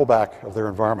control back of their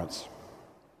environments.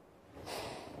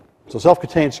 So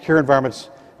self-contained secure environments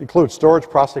include storage,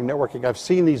 processing, networking. I've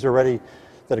seen these already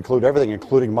that include everything,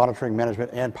 including monitoring,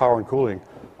 management, and power and cooling,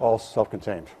 all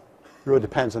self-contained. It really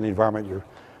depends on the environment you're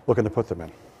looking to put them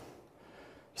in.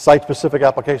 Site-specific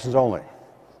applications only.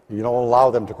 You don't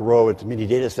allow them to grow into mini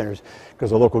data centers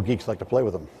because the local geeks like to play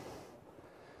with them.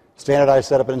 Standardized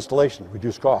setup and installation,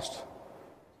 reduce cost.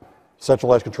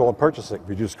 Centralized control and purchasing,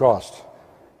 reduce cost.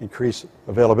 Increase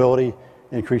availability,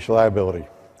 increase reliability.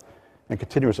 And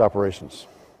continuous operations.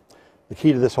 The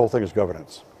key to this whole thing is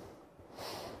governance.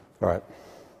 All right,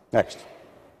 next.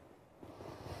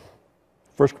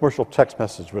 First commercial text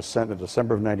message was sent in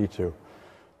December of '92.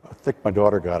 I think my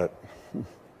daughter got it.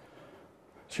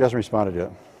 She hasn't responded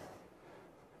yet.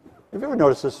 Have you ever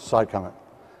noticed this? Side comment.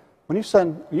 When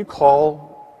you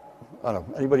call, I don't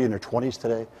know, anybody in their 20s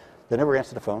today, they never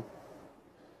answer the phone.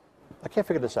 I can't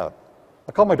figure this out.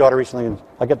 I called my daughter recently and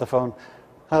I get the phone.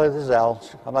 Hi, this is Al.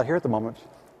 I'm not here at the moment.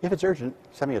 If it's urgent,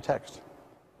 send me a text.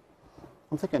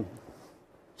 I'm thinking,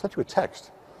 send you a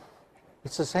text.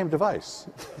 It's the same device.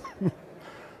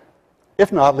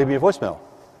 If not, leave me a voicemail.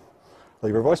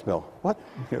 Leave her a voicemail. What?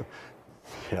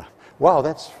 Yeah. Wow,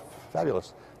 that's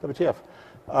fabulous. WTF.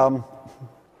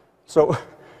 So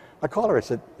I called her. I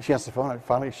said, she answered the phone.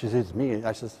 Finally, she says, it's me. And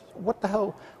I says, what the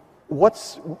hell?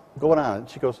 What's going on? And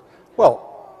she goes, well,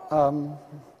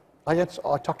 I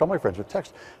talked to all my friends with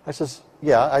text. I says,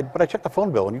 yeah, but I checked the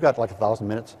phone bill, and you got like 1,000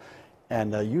 minutes,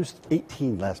 and used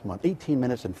 18 last month, 18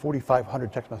 minutes and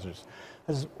 4,500 text messages.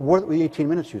 I says, what are the 18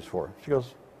 minutes used for? She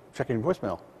goes, checking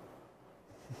voicemail.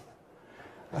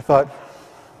 I thought,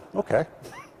 okay.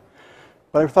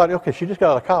 But I thought, okay, she just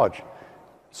got out of college.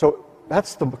 So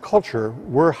that's the culture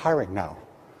we're hiring now.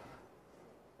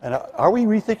 And are we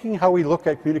rethinking how we look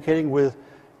at communicating with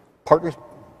partners,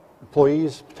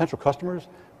 employees, potential customers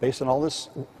based on all this?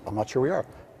 I'm not sure we are.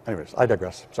 Anyways, I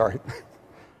digress. Sorry.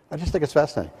 I just think it's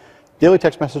fascinating. Daily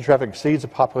text message traffic exceeds the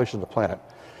population of the planet.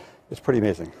 It's pretty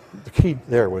amazing. The key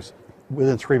there was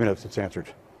within 3 minutes it's answered.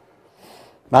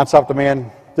 Nonstop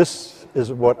demand. This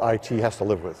is what IT has to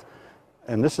live with.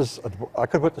 And this is, I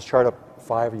could put this chart up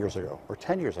 5 years ago or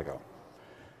 10 years ago.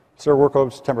 Server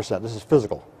workloads, 10%. This is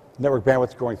physical. Network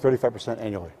bandwidth growing 35%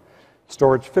 annually.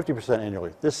 Storage, 50%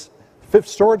 annually.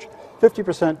 Storage,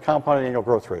 50% compounded annual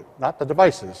growth rate. Not the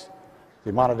devices,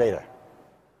 the amount of data.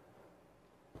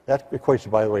 That equates to,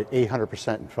 by the way,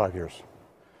 800% in 5 years.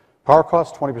 Power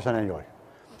costs, 20% annually.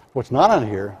 What's not on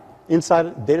here,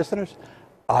 inside data centers,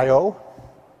 I/O,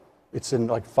 it's in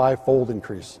like 5-fold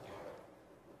increase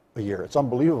a year. It's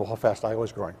unbelievable how fast I/O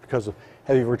is growing because of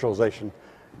heavy virtualization,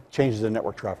 changes in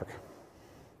network traffic.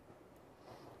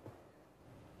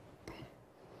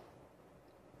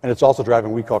 And it's also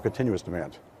driving what we call continuous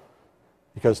demand.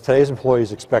 Because today's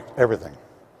employees expect everything.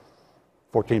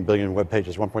 14 billion web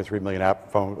pages, 1.3 million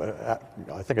app phone.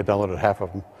 I think I downloaded half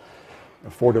of them.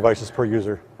 4 devices per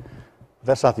user.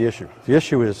 That's not the issue. The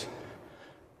issue is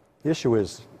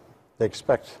they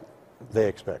expect,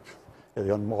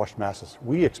 the unwashed masses.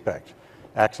 We expect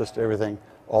access to everything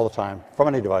all the time from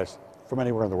any device, from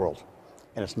anywhere in the world.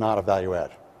 And it's not a value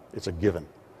add. It's a given.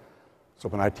 So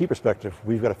from an IT perspective,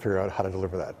 we've got to figure out how to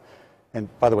deliver that. And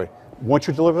by the way, once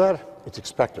you deliver that, it's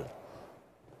expected.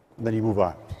 And then you move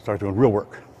on, start doing real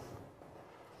work.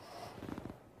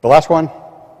 The last one,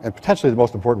 and potentially the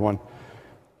most important one,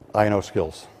 I&O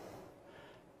skills.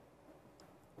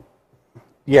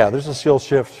 Yeah, there's a skills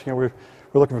shift. You know, we're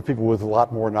looking for people with a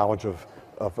lot more knowledge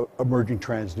of emerging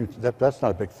trends. That's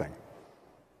not a big thing.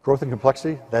 Growth and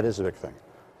complexity, that is a big thing.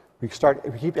 We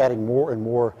keep adding more and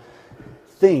more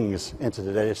things into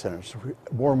the data centers,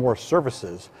 more and more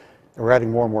services, and we're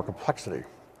adding more and more complexity.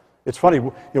 It's funny,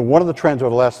 you know, one of the trends over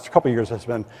the last couple of years has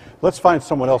been, let's find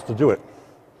someone else to do it.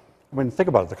 I mean, think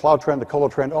about it, the cloud trend, the colo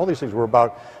trend, all these things were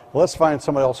about, let's find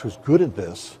someone else who's good at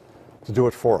this to do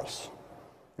it for us.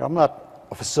 You know, I'm not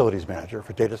a facilities manager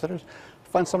for data centers.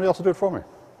 Find somebody else to do it for me.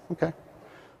 Okay.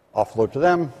 Offload to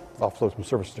them, offload some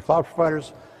services to cloud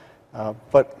providers,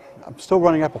 but I'm still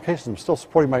running applications, I'm still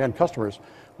supporting my end customers,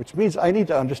 which means I need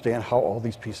to understand how all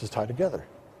these pieces tie together.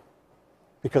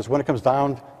 Because when it comes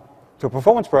down to a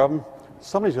performance problem,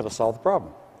 somebody's going to solve the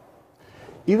problem.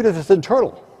 Even if it's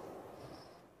internal,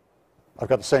 I've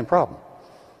got the same problem.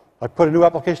 I put a new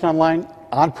application online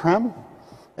on-prem,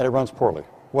 and it runs poorly.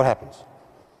 What happens?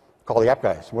 Call the app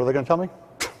guys. What are they going to tell me?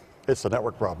 It's a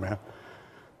network problem, man.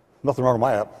 Nothing wrong with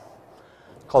my app.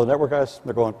 Call the network guys.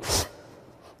 They're going,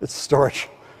 it's storage.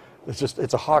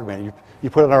 It's a hog, man. You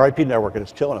put it on our IP network, and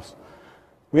it's killing us.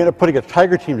 We end up putting a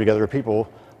tiger team together of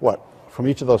people, what, from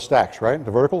each of those stacks, right?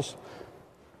 The verticals,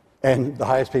 and the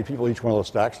highest paid people, each one of those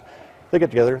stacks. They get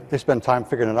together, they spend time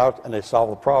figuring it out, and they solve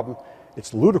the problem.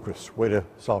 It's a ludicrous way to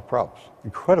solve problems.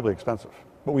 Incredibly expensive.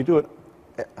 But we do it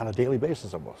on a daily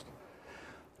basis almost.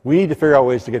 We need to figure out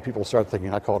ways to get people to start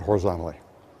thinking, I call it horizontally.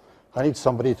 I need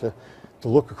somebody to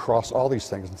look across all these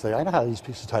things and say, I know how these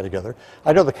pieces tie together.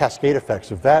 I know the cascade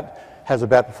effects. If that has a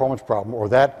bad performance problem or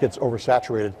that gets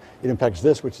oversaturated, it impacts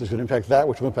this, which is going to impact that,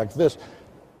 which will impact this.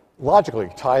 Logically,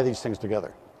 tie these things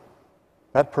together.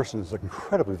 That person is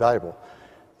incredibly valuable.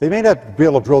 They may not be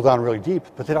able to drill down really deep,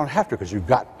 but they don't have to because you've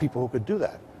got people who could do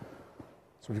that.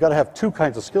 So we've got to have two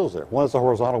kinds of skills there. One is the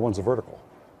horizontal, one's the vertical.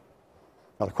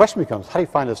 Now the question becomes, how do you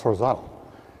find this horizontal?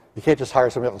 You can't just hire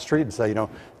somebody off the street and say,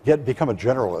 become a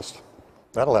generalist.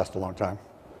 That'll last a long time.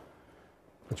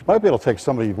 But you might be able to take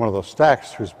somebody, one of those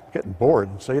stacks, who's getting bored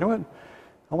and say, you know what,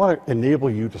 I want to enable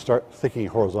you to start thinking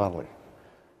horizontally,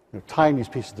 tying these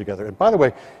pieces together. And by the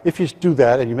way, if you do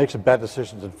that and you make some bad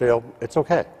decisions and fail, it's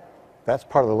okay. That's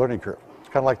part of the learning curve. It's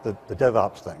kind of like the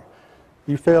DevOps thing.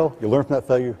 You fail, you learn from that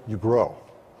failure, you grow.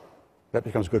 That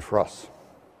becomes good for us.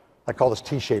 I call this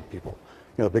T-shaped people.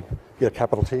 The big,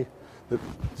 capital T. The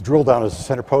drill down is the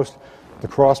center post. The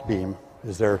cross beam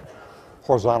is their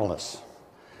horizontalness.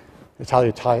 It's how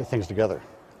they tie things together.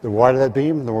 The wider that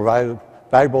beam, the more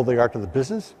valuable they are to the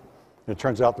business. And it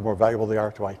turns out the more valuable they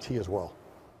are to IT as well.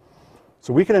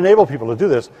 So we can enable people to do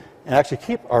this and actually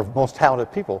keep our most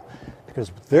talented people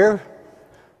because their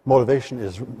motivation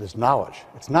is knowledge.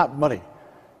 It's not money,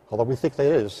 although we think that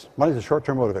it is. Money is a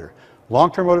short-term motivator.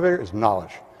 Long-term motivator is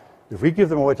knowledge. If we give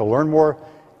them a way to learn more,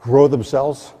 grow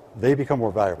themselves, they become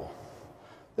more valuable.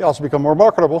 They also become more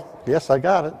marketable. Yes, I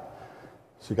got it.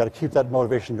 So you've got to keep that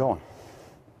motivation going.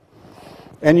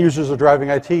 End users are driving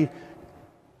IT,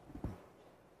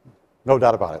 no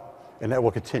doubt about it, and that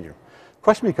will continue. The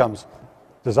question becomes,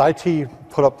 does IT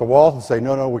put up the wall and say,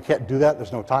 no, we can't do that,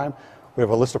 there's no time, we have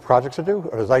a list of projects to do,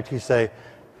 or does IT say,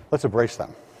 let's embrace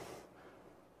them?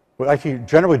 What IT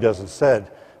generally does instead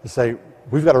is say,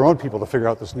 we've got our own people to figure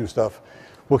out this new stuff,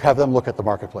 we'll have them look at the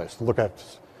marketplace, look at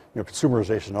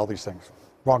consumerization, all these things.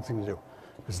 Wrong thing to do,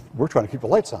 because we're trying to keep the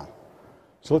lights on.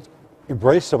 So let's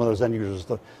embrace some of those end users.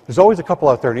 There's always a couple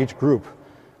out there in each group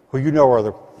who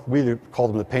are we either call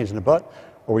them the pains in the butt,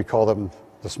 or we call them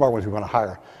the smart ones we want to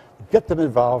hire. Get them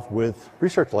involved with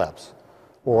research labs,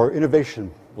 or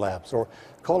innovation labs, or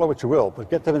call it what you will, but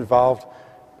get them involved,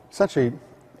 essentially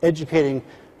educating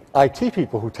IT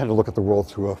people who tend to look at the world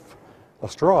through a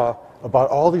straw about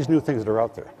all these new things that are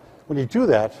out there. When you do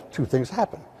that, two things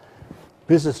happen.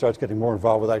 Business starts getting more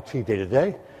involved with IT day to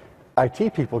day.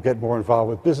 IT people get more involved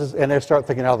with business, and they start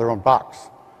thinking out of their own box,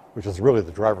 which is really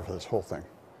the driver for this whole thing.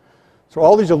 So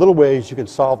all these are little ways you can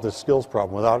solve this skills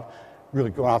problem without really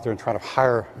going out there and trying to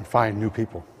hire and find new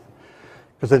people.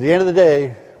 Because at the end of the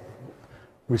day,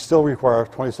 we still require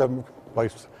 24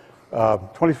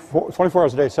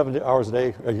 hours a day, 7 hours a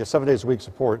day, 7 days a week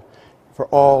support for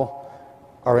all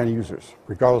our end users,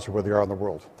 regardless of where they are in the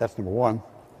world. That's number one.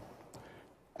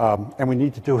 And we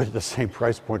need to do it at the same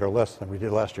price point or less than we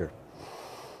did last year.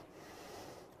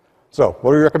 So,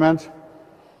 what do we recommend?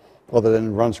 Other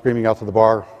than run screaming out to the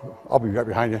bar, I'll be right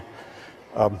behind you.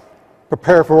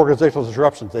 Prepare for organizational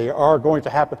disruptions. They are going to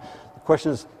happen. The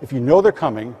question is, if you know they're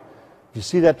coming, if you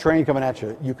see that train coming at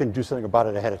you, you can do something about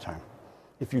it ahead of time.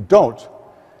 If you don't,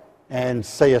 and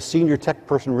say a senior tech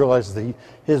person realizes that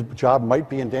his job might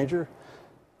be in danger,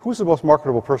 who's the most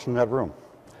marketable person in that room?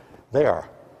 They are.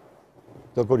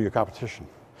 They'll go to your competition.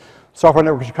 Software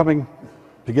networks are coming.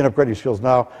 Begin upgrading skills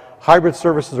now. Hybrid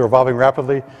services are evolving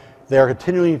rapidly. They are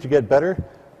continuing to get better.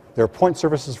 They're point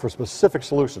services for specific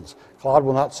solutions. Cloud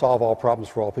will not solve all problems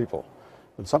for all people.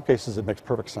 In some cases, it makes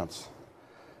perfect sense.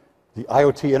 The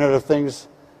IoT, Internet of Things,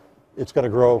 it's going to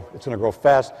grow. It's going to grow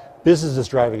fast. Business is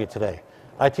driving it today.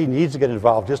 IT needs to get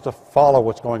involved just to follow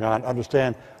what's going on,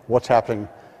 understand what's happening,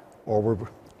 or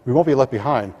we won't be left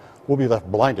behind. We'll be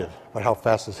left blinded by how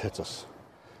fast this hits us.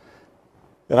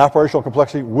 And operational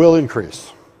complexity will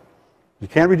increase. You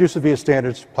can reduce it via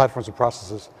standards, platforms, and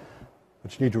processes,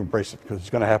 but you need to embrace it because it's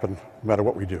going to happen no matter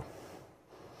what we do.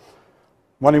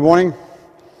 Monday morning,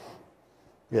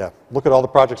 look at all the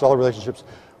projects, all the relationships.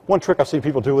 One trick I've seen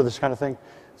people do with this kind of thing,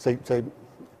 say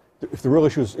if the real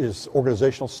issue is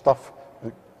organizational stuff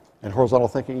and horizontal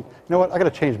thinking, you know what, I got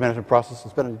to change management process.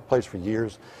 It's been in place for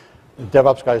years. The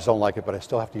DevOps guys don't like it, but I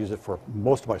still have to use it for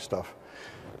most of my stuff.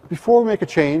 Before we make a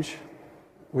change,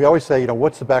 we always say,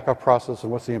 what's the backup process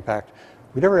and what's the impact?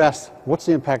 We never ask, what's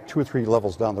the impact 2 or 3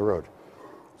 levels down the road?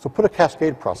 So put a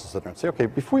cascade process in there and say, okay,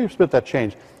 before you submit that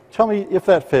change, tell me if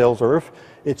that fails or if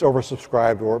it's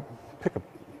oversubscribed or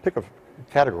pick a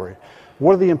category.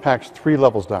 What are the impacts 3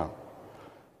 levels down?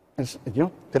 And they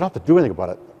don't have to do anything about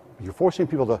it. You're forcing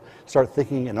people to start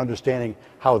thinking and understanding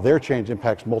how their change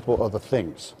impacts multiple other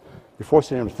things. You're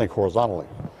forcing them to think horizontally.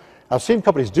 I've seen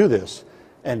companies do this,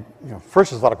 and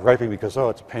first there's a lot of griping because,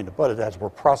 it's a pain in the butt, it adds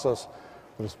more process.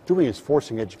 What it's doing is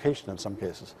forcing education in some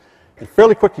cases. And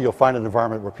fairly quickly you'll find an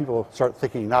environment where people start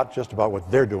thinking not just about what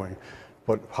they're doing,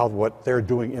 but how what they're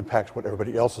doing impacts what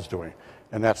everybody else is doing.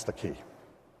 And that's the key.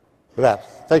 With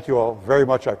that, thank you all very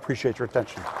much. I appreciate your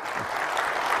attention.